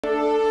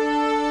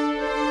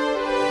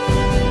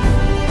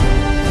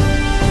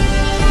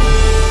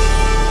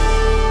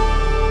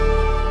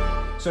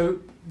So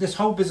this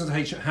whole business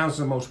of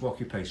housing and multiple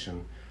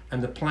occupation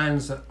and the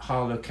plans that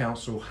Harlow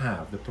Council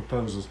have, the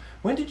proposals,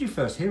 when did you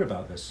first hear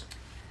about this?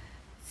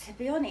 To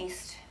be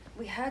honest,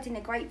 we heard in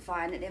the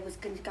grapevine that there was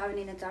going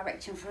in a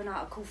direction for an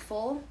Article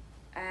 4,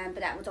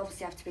 but that would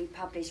obviously have to be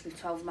published with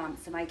 12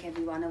 months to make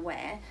everyone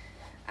aware.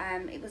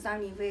 It was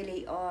only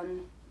really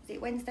on, was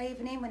it Wednesday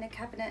evening when the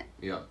Cabinet,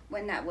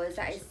 when that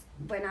is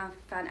when I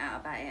found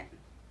out about it.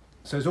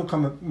 So it's all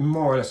come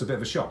more or less a bit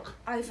of a shock?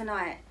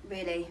 Overnight,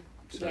 really.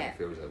 Certainly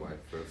feels that way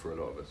for a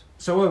lot of us.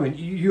 So Owen,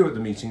 you were at the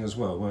meeting as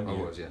well, weren't you?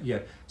 I was, yeah. Yeah.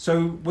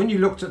 So when you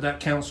looked at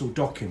that council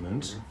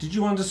document, did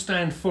you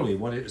understand fully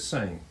what it was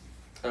saying?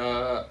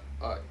 Yeah,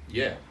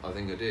 I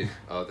think I did.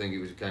 I think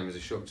it came as a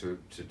shock to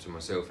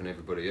myself and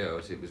everybody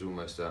else. It was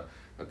almost a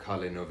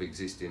culling of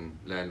existing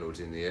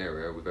landlords in the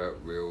area without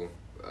real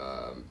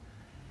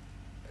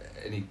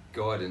any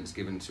guidance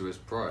given to us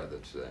prior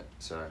to that.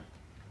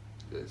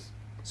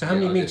 So how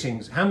many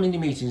meetings? How many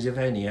meetings, if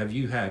any, have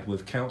you had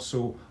with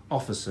council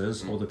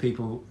officers or the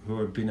people who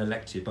have been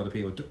elected by the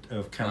people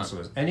of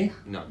councillors? Any?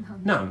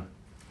 None. None.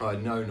 I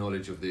had no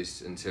knowledge of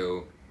this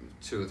until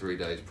 2 or 3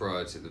 days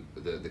prior to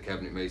the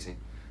cabinet meeting,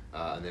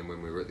 and then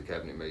when we were at the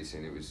cabinet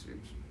meeting, it was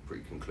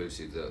pretty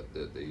conclusive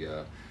that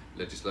the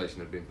legislation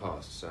had been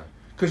passed. So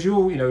because you're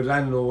all,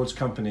 landlords,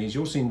 companies,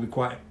 you all seem to be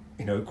quite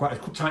a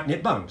tight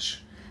knit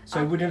bunch.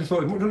 So we didn't have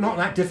thought not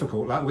that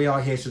difficult, like we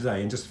are here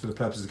today, and just for the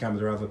purpose of the camera,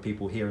 there are other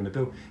people here in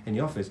the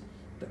office.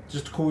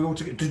 Just to call you all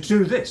to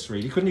do this,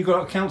 really. Couldn't you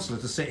got a councillor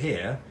to sit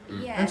here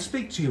and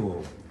speak to you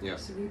all? Yeah,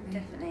 absolutely,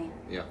 definitely.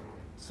 Yeah.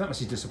 So that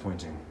must be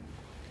disappointing.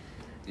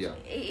 Yeah.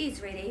 It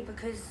is really,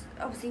 because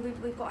obviously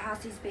we've got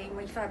houses being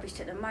refurbished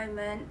at the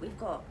moment. We've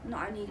got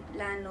not only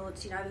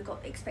landlords, we've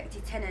got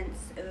expected tenants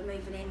who are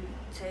moving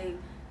into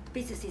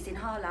businesses in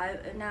Harlow,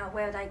 and now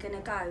where are they going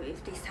to go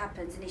if this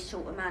happens in this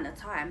short amount of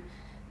time?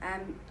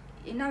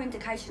 In no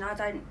indication, I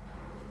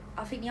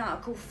think the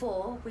Article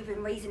 4,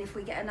 within reason, if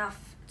we get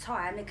enough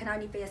time, there can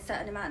only be a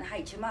certain amount of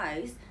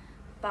HMOs,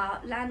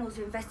 but landlords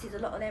have invested a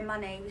lot of their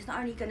money. It's not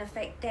only going to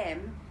affect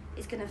them,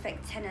 it's going to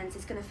affect tenants,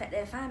 it's going to affect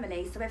their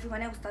families, so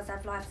everyone else does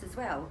have lives as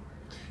well.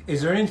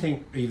 Is there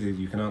anything, either of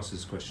you can answer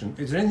this question,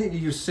 is there anything that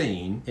you've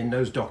seen in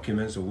those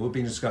documents or will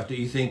be discussed that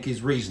you think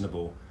is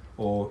reasonable,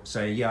 or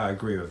say, yeah, I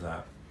agree with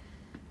that?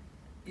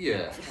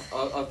 Yeah,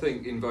 I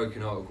think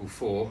invoking Article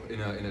 4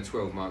 in a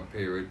 12-month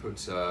period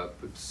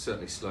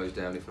certainly slows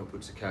down, if not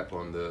puts a cap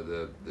on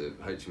the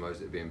HMOs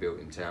that are being built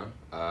in town,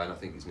 and I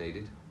think it's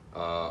needed.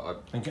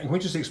 And can we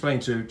just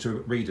explain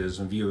to readers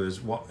and viewers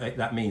what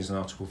that means in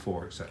Article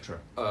 4, etc.?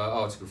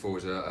 Article 4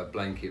 is a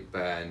blanket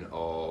ban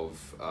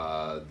of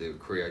the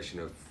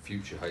creation of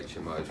future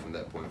HMOs from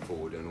that point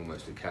forward, and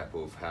almost a cap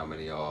of how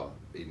many are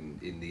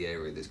in the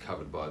area that's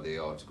covered by the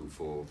Article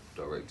 4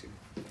 directive,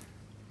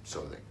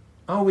 sort of thing.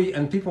 Are we,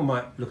 and people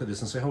might look at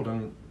this and say, hold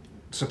on,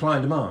 supply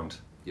and demand.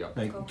 Yeah.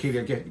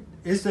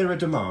 Is there a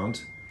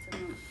demand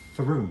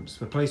for rooms,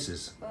 for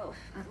places? Well,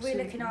 we're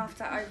looking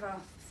after over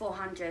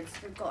 400.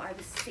 We've got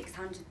over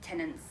 600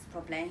 tenants,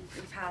 probably.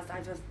 We've housed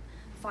over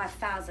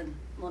 5,000,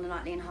 more than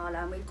likely, in Harlow,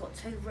 and we've got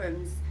 2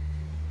 rooms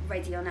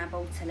ready on our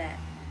board to let.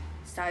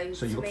 So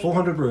you've got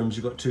 400 rooms,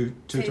 you've got two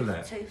to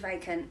let? 2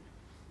 vacant.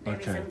 There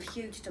is a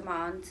huge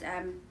demand.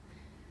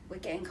 We're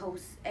getting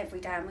calls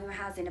every day, and we were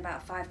housing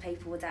about 5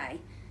 people a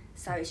day.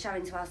 So it's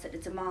showing to us that the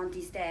demand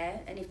is there,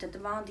 and if the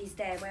demand is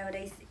there, where are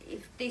these?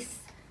 If this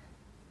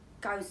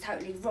goes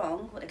totally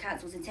wrong, what the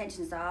council's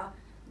intentions are,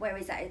 where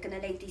is that going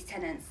to leave these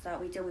tenants? So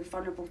we deal with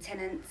vulnerable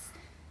tenants.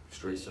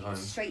 Streets to Homes.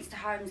 Streets to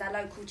Homes, our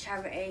local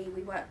charity.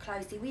 We work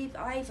closely.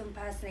 I even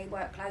personally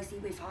work closely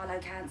with Harlow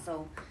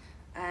Council.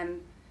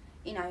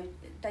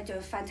 They do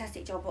a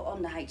fantastic job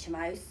on the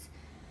HMOs,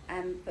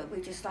 but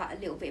we just like a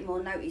little bit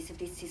more notice if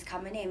this is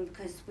coming in,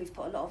 because we've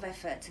put a lot of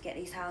effort to get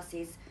these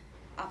houses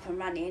up and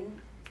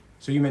running.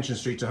 So you mentioned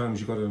Street to Homes.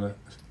 You got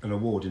an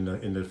award in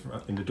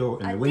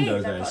the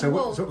window there. So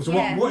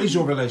what is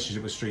your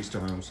relationship with Streets to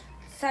Homes?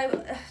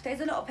 So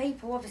there's a lot of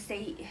people,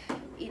 obviously,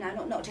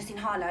 not just in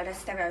Harlow. They're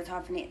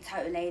stereotyping it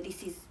totally.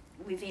 This is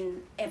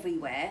within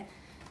everywhere.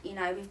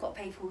 We've got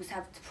people who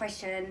have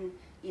depression,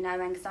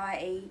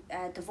 anxiety,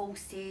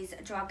 divorces,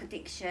 drug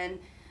addiction.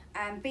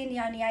 Being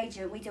the only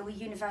agent, we deal with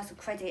universal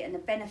credit and the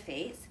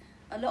benefits.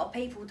 A lot of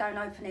people don't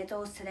open their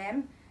doors to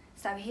them.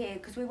 So here,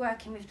 because we're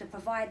working with the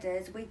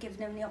providers, we're giving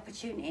them the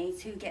opportunity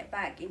to get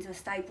back into a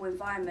stable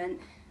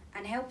environment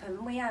and help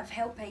them. We have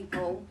helped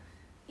people,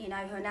 who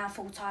are now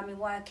full-time in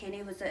working.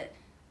 It was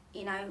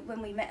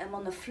when we met them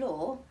on the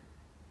floor,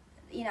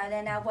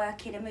 they're now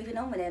working and moving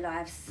on with their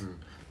lives.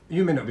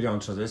 You may not be the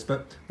answer to this,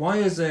 but why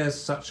is there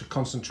such a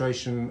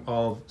concentration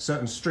of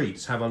certain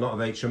streets have a lot of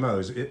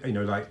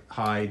HMOs, like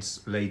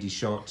Hyde's, Lady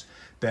Shot,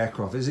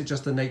 Bearcroft? Is it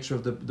just the nature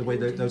of the way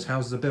those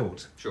houses are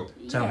built? Sure.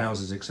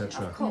 Townhouses,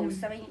 etc. Of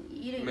course.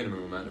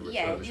 Minimum amount of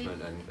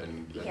refurbishment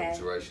and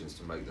alterations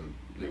to make them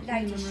livable.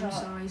 Lady Shot,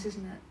 size,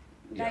 isn't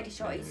it? Lady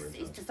Shot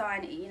is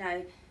designed,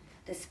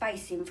 the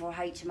spacing for a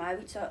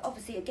HMO, so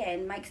obviously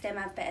again makes them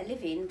have better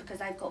living because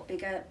they've got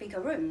bigger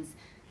rooms.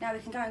 Now we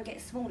can go and get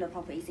smaller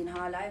properties in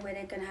Harlow where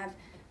they're going to have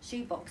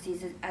shoe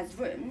boxes as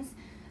rooms,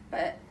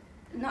 But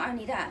not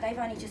only that, they've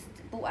only just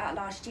brought out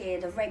last year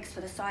the regs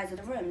for the size of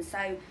the rooms.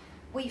 So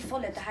we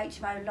followed the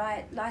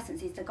HMO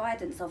licences, the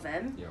guidance of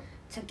them,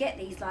 to get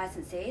these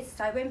licences.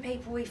 So when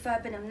people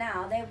refurbing them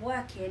now, they're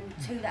working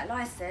to that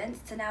licence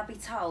to now be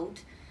told.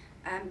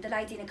 The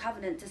lady in the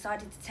Covenant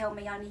decided to tell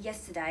me only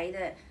yesterday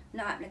that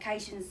no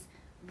applications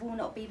will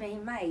not be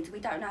being made. We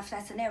don't know if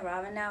that's an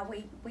error, and now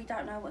we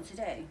don't know what to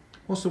do.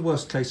 What's the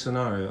worst case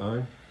scenario,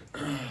 Owen?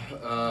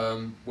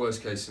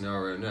 Worst case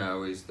scenario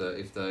now is that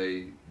if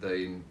they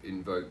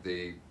invoke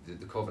the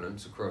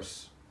covenants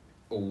across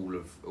all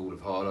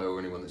of Harlow, or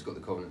anyone that's got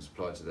the covenants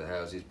applied to their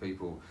houses,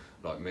 people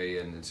like me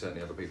and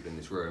certainly other people in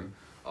this room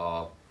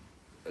are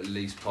at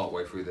least part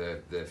way through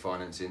their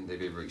financing.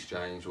 They've either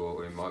exchanged,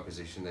 or in my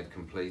position they've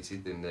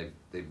completed, then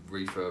they've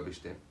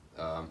refurbished it.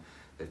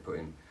 They've put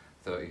in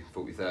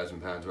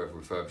 £30,000-40,000 worth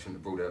of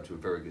refurbishment, brought it up to a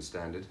very good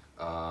standard,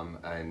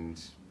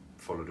 and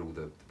followed all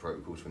the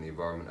protocols from the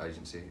Environment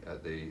Agency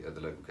at the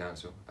local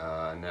council.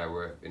 And now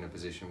we're in a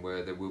position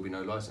where there will be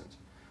no licence.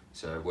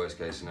 So worst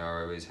case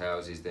scenario is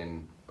houses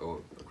then, or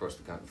across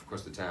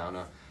the town,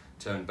 are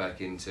turned back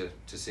into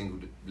single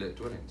let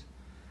dwellings,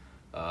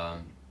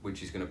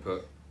 which is going to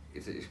put,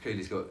 if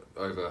Keely's got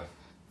over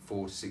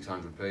 400 to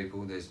 600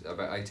 people, there's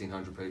about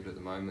 1,800 people at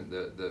the moment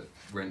that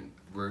rent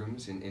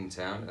rooms in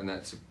town, and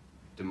that's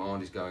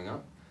demand is going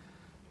up,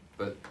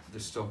 but the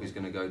stock is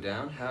going to go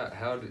down.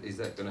 How is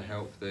that going to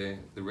help the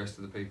rest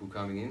of the people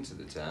coming into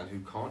the town who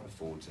can't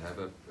afford to have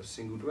a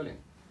single dwelling?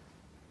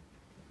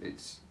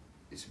 It's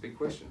a big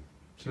question.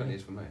 Certainly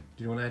is for me.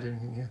 Do you want to add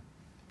anything here?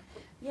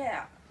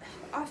 Yeah,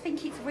 I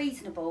think it's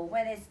reasonable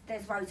where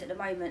there's roads at the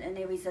moment and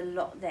there is a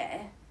lot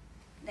there.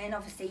 Then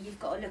obviously you've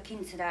got to look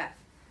into that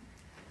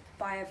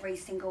by every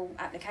single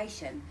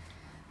application.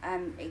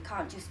 It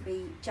can't just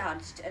be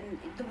judged. And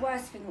the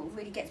worst thing that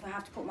really gets me, I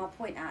have to put my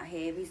point out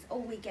here, is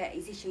all we get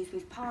is issues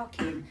with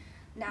parking.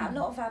 Now, a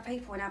lot of our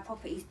people in our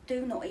properties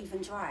do not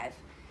even drive.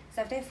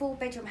 So if they're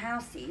 4-bedroom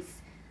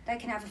houses, they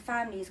can have a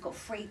family who's got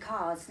 3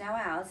 cars. Now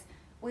ours,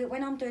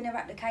 when I'm doing their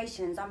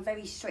applications, I'm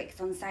very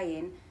strict on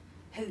saying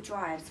who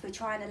drives. We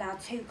try and allow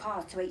 2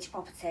 cars to each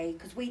property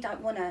because we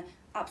don't want to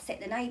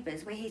upset the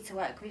neighbours. We're here to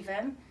work with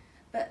them.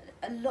 But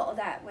a lot of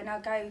that, when I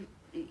go,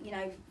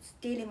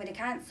 dealing with the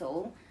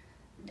council,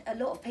 a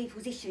lot of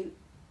people's issue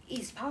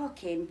is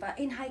parking. But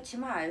in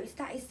HMOs,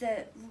 that is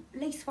the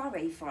least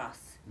worry for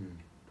us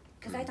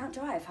because they don't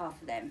drive, half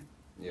of them.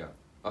 Yeah,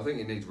 I think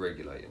it needs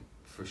regulating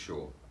for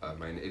sure. I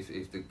mean,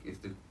 if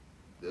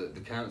the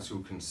council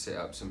can set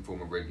up some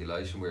form of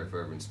regulation where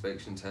further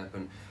inspections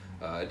happen,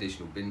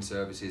 additional bin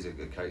services are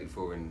catered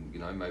for, and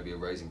maybe a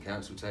raising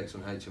council tax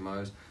on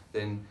HMOs,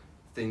 then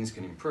things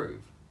can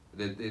improve.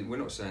 We're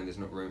not saying there's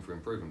not room for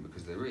improvement,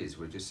 because there is.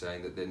 We're just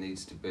saying that there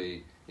needs to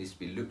be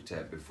looked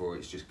at before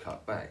it's just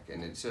cut back,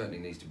 and it certainly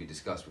needs to be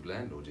discussed with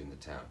landlords in the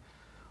town.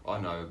 I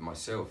know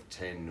myself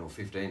 10 or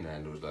 15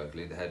 landlords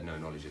locally that had no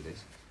knowledge of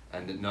this,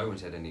 and that no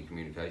one's had any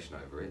communication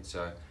over it.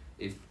 So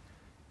if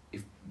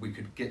we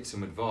could get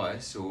some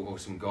advice or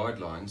some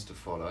guidelines to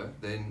follow,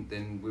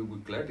 then we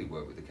would gladly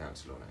work with the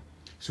council on it.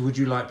 So would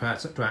you like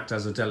perhaps to act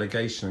as a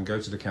delegation and go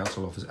to the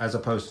council office, as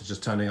opposed to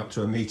just turning up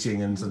to a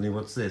meeting and suddenly,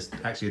 what's this?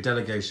 Actually a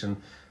delegation,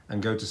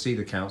 and go to see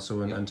the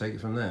council and take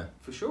it from there?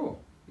 For sure.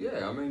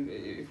 Yeah, I mean,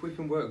 if we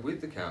can work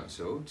with the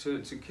council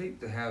to keep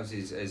the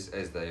houses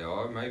as they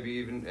are, maybe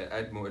even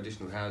add more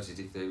additional houses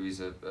if there is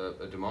a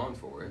demand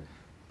for it,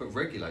 but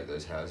regulate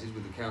those houses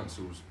with the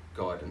council's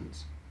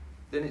guidance,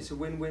 then it's a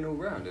win-win all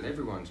round, and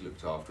everyone's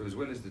looked after, as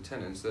well as the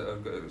tenants that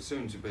are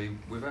soon to be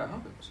without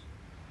homes.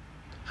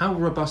 How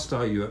robust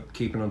are you at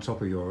keeping on top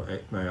of your,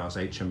 may I ask,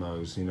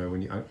 HMOs?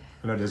 When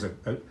I know there's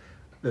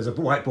a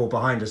whiteboard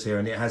behind us here,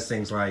 and it has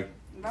things like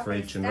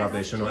fridge and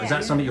rubbish and all. Is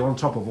that something you're on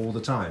top of all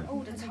the time? All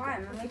the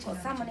time, and we've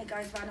got someone who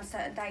goes around on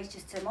certain days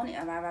just to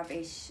monitor our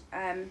rubbish.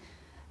 I'm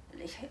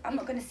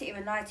not going to sit here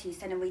and lie to you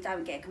saying we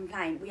don't get a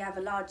complaint. We have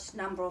a large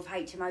number of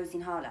HMOs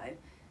in Harlow,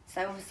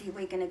 so obviously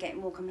we're going to get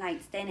more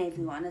complaints than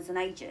everyone as an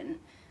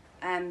agent.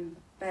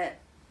 But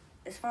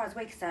as far as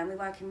we're concerned, we're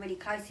working really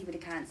closely with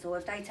the council.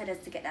 If they tell us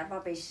to get that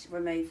rubbish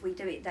removed, we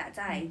do it that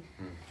day.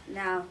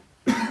 Now,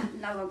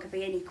 no one could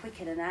be any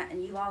quicker than that,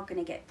 and you are going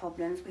to get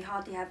problems. We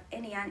hardly have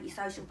any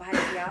antisocial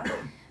behaviour.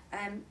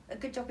 A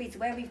good job is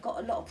where we've got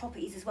a lot of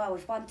properties as well.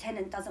 If one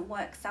tenant doesn't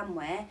work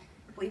somewhere,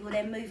 we will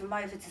then move them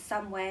over to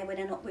somewhere where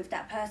they're not with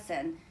that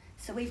person.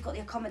 So we've got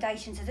the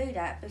accommodation to do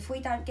that. But if we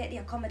don't get the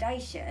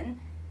accommodation,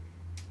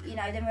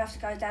 then we have to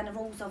go down the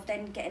rules of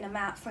then getting them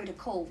out through the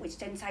court, which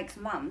then takes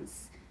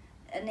months.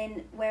 And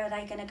then where are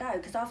they going to go?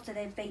 Because after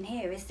they've been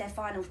here, it's their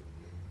final.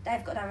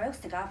 They've got nowhere else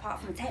to go apart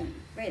from a tent,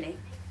 really.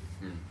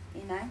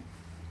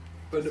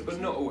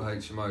 But not all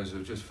HMOs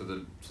are just for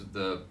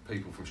the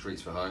people from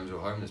Streets for Homes or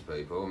homeless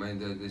people. I mean,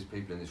 there's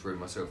people in this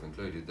room, myself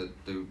included,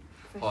 that do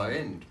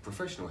high-end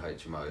professional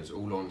HMOs,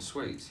 all en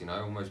suites.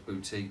 Almost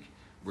boutique,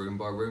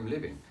 room-by-room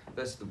living.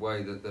 That's the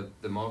way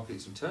that the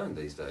markets have turned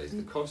these days.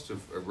 The cost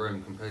of a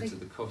room compared to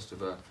the cost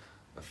of a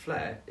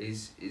flat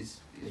is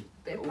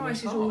their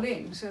price is all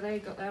in, so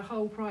they've got their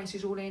whole price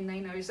is all in. They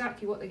know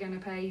exactly what they're going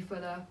to pay for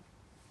the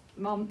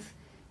month.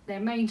 their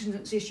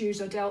maintenance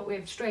issues are dealt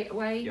with straight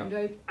away. Yeah. You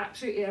know,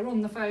 absolutely, they're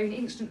on the phone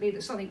instantly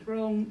that something's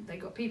wrong.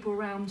 They've got people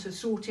around to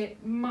sort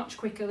it much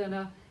quicker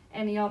than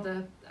any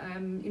other.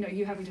 You know,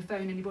 you having to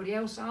phone anybody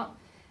else up,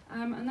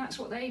 and that's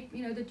what they,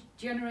 you know, the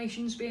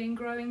generations being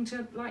growing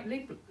to like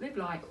live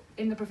like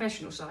in the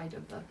professional side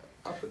of the.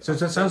 So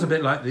that sounds a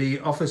bit like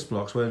the office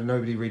blocks where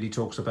nobody really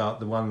talks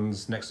about the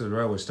ones next to the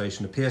railway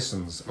station, the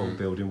Pearson's old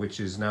building, which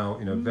is now,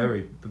 you know,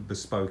 very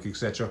bespoke,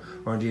 etc.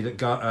 Or indeed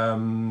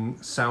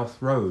at South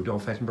Road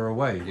off Edinburgh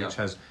Way, which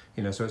has,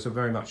 you know, so it's a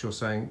very much you're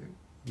saying,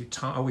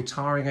 are we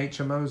tarring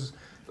HMOs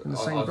in the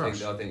same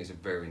brush? I think it's a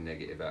very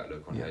negative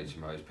outlook on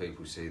HMOs.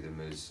 People see them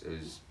as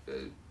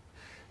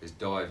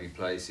divey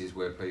places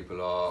where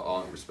people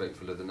aren't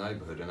respectful of the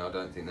neighbourhood, and I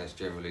don't think that's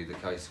generally the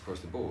case across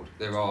the board.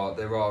 There are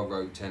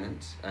rogue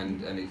tenants,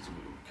 and it's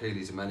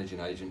Keely's a managing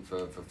agent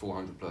for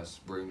 400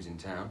 plus rooms in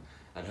town,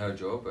 and her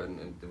job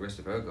and the rest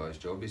of her guys'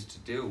 job is to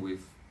deal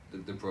with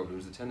the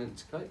problems the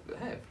tenants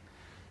have.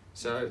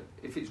 So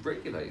if it's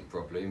regulated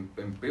properly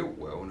and built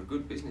well on a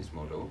good business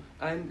model,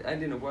 and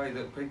in a way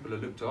that people are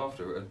looked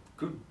after at a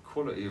good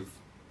quality of,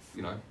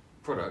 you know,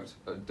 product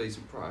at a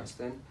decent price,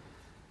 then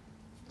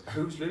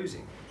who's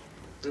losing?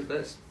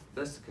 That's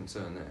the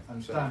concern there.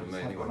 And standards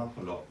have gone up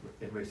a lot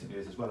in recent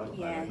years as well, haven't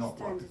they? They're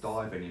not like a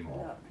dive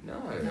anymore.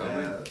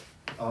 No,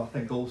 I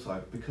think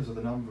also because of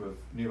the number of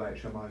new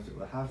HMOs that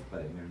there have been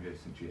in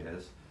recent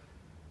years,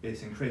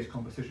 it's increased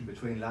competition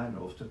between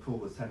landlords to pull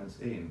the tenants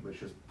in,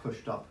 which has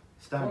pushed up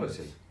standards.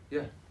 Quality.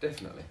 Yeah,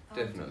 definitely.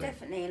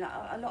 Definitely. Like,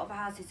 a lot of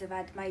houses have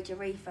had major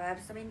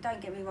refurbs. I mean,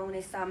 don't get me wrong,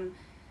 there's some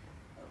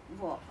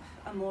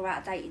are more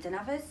outdated than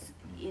others,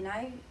 you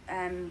know,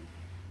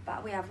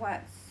 but we have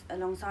worked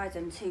alongside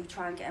them to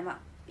try and get them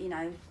up, you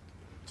know,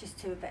 just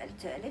to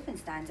a living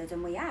standard,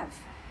 and we have.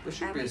 There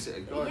should be a set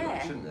of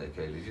guidelines, shouldn't there,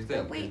 Kaylee? Do you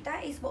think?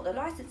 That is what the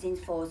licensing's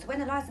for. So when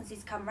the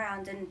licenses come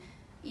round and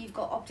you've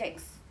got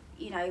objects,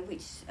 you know,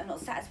 which are not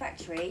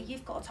satisfactory,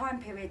 you've got a time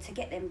period to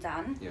get them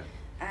done. Yeah.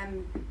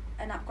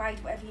 And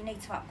upgrade whatever you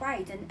need to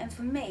upgrade. And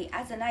for me,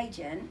 as an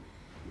agent,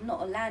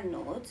 not a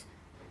landlord,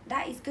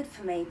 that is good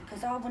for me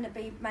because I want to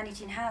be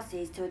managing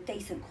houses to a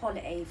decent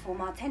quality for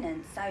my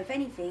tenants. So if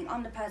anything,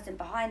 I'm the person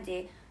behind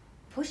it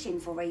pushing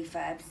for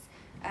refurbs.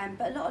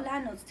 But a lot of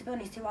landlords, to be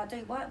honest, who I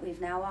do work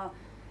with now are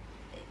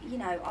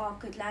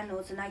good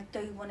landlords, and they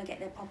do want to get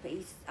their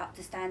properties up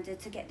to standard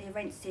to get the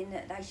rents in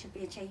that they should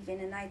be achieving,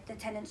 and the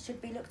tenants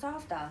should be looked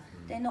after.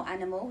 They're not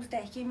animals,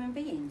 they're human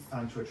beings.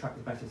 And to attract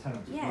the better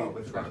tenants as well,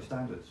 with better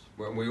standards.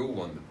 Well, we all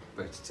want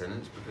the better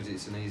tenants because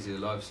it's an easier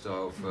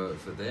lifestyle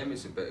for them,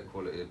 it's a better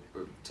quality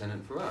of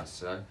tenant for us.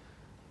 So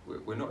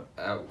we're not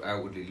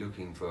outwardly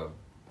looking for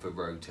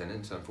rogue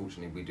tenants.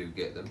 Unfortunately, we do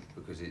get them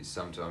because it's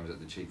sometimes at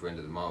the cheaper end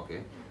of the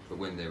market. But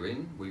when they're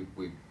in, we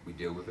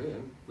deal with it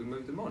and we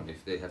move them on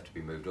if they have to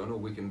be moved on, or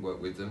we can work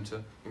with them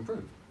to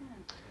improve.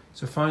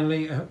 So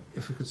finally,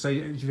 if we could say,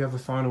 do you have a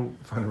final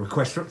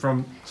request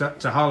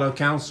to Harlow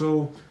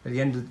Council at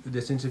the end of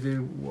this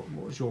interview? What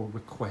was your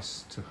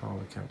request to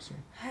Harlow Council?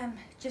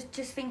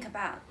 Just think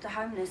about the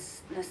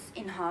homelessness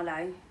in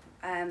Harlow.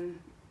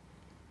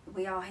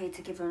 We are here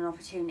to give them an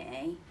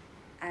opportunity,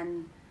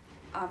 and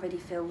I really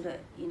feel that,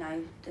 you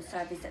know, the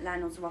service that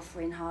landlords are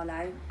offering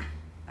Harlow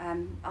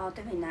are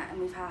doing that,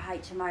 and with our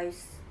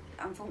HMOs,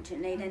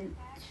 unfortunately, then,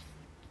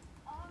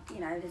 you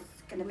know, there's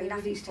going to be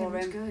nothing for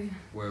them.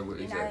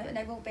 You know, and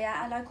they will be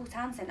at a local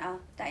town centre.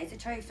 That is the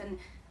truth, and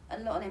a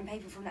lot of them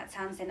people from that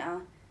town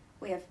centre,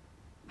 we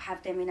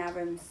have them in our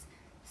rooms,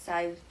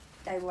 so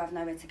they will have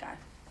nowhere to go.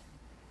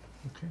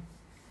 Okay.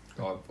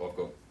 I've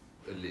got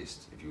a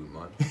list, if you wouldn't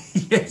mind.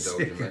 Yes,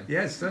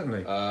 yes,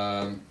 certainly.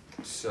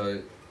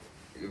 So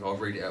I'll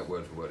read it out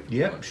word for word.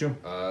 Yeah, sure.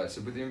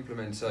 So with the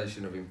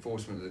implementation of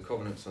enforcement of the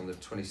covenants on the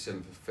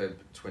 27th of Feb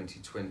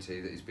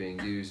 2020 that is being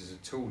used as a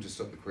tool to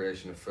stop the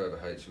creation of further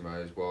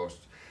HMOs whilst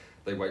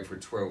they wait for a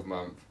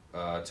 12-month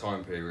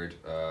time period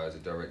as a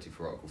directive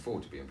for Article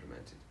 4 to be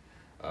implemented.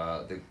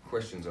 The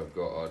questions I've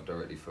got are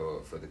directly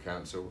for the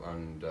council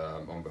and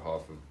on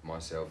behalf of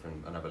myself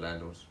and other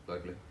landlords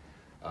locally.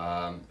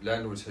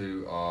 Landlords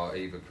who are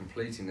either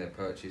completing their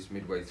purchase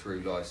midway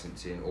through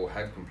licensing or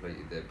have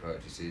completed their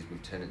purchases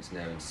with tenants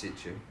now in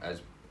situ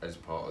as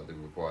part of the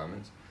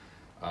requirements,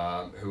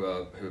 who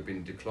have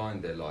been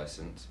declined their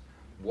licence,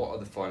 what are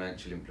the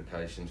financial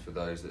implications for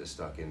those that are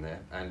stuck in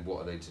there, and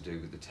what are they to do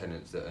with the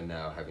tenants that are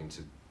now having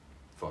to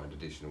find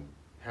additional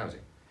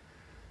housing?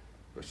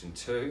 Question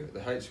 2, the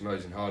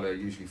HMOs in Harlow are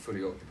usually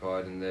fully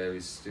occupied and there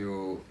is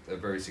still a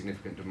very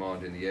significant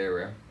demand in the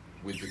area.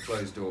 With the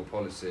closed door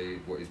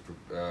policy,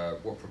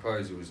 what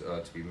proposals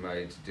are to be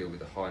made to deal with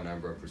the high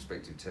number of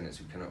prospective tenants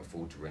who cannot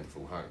afford to rent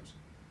full homes?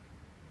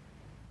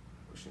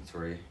 Question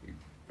 3, you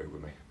bear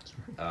with me.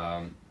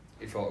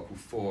 If Article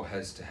 4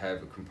 has to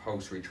have a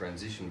compulsory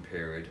transition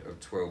period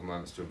of 12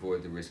 months to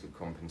avoid the risk of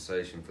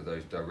compensation for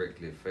those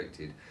directly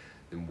affected,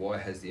 then why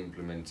has the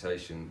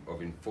implementation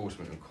of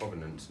enforcement and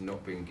covenants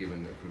not been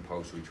given a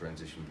compulsory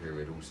transition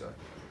period also?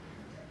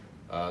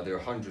 There are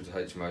hundreds of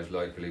HMOs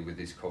locally with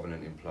this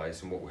covenant in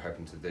place, and what will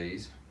happen to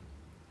these?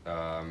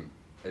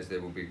 as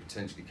there will be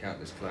potentially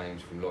countless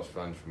claims from lost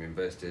funds from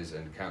investors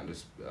and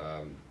countless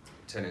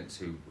tenants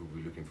who will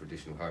be looking for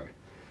additional homing.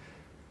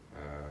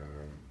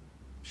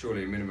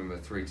 Surely a minimum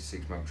of 3 to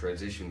 6 month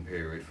transition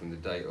period from the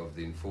date of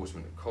the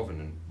enforcement of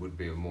covenant would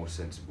be a more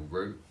sensible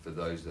route for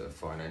those that are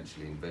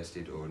financially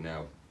invested or are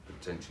now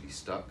potentially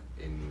stuck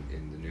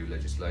in the new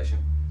legislation.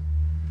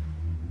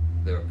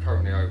 There are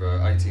currently over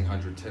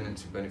 1,800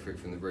 tenants who benefit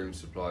from the rooms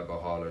supplied by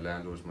Harlow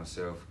Landlords.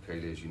 Myself,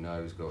 Keely, as you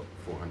know, has got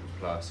 400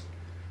 plus.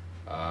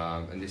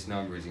 And this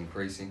number is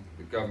increasing.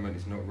 The government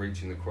is not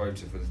reaching the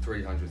quota for the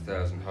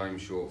 300,000 home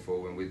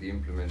shortfall, and with the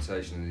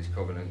implementation of this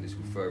covenant, this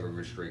will further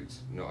restrict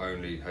not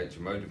only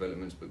HMO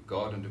developments but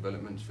garden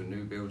developments for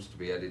new builds to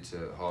be added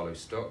to Harlow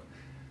stock,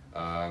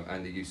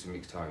 and the use of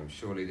mixed homes.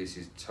 Surely this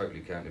is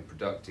totally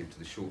counterproductive to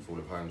the shortfall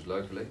of homes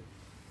locally.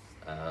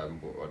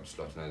 I'd just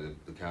like to know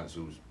the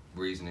council's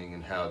reasoning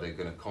and how they're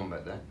going to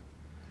combat that.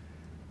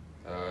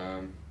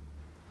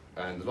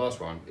 And the last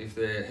one, if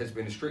there has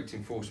been a strict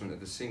enforcement of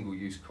the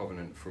single-use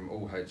covenant from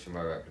all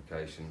HMO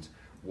applications,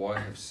 why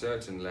have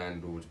certain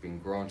landlords been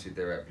granted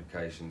their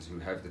applications who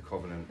have the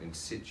covenant in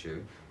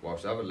situ,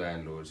 whilst other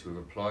landlords who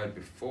have applied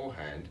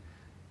beforehand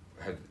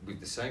have, with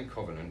the same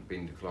covenant,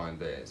 been declined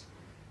theirs?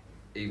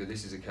 Either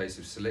this is a case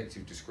of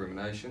selective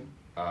discrimination,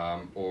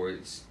 or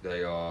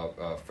they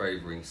are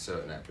favouring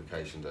certain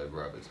applications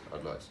over others.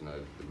 I'd like to know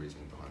the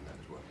reasoning behind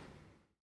that as well.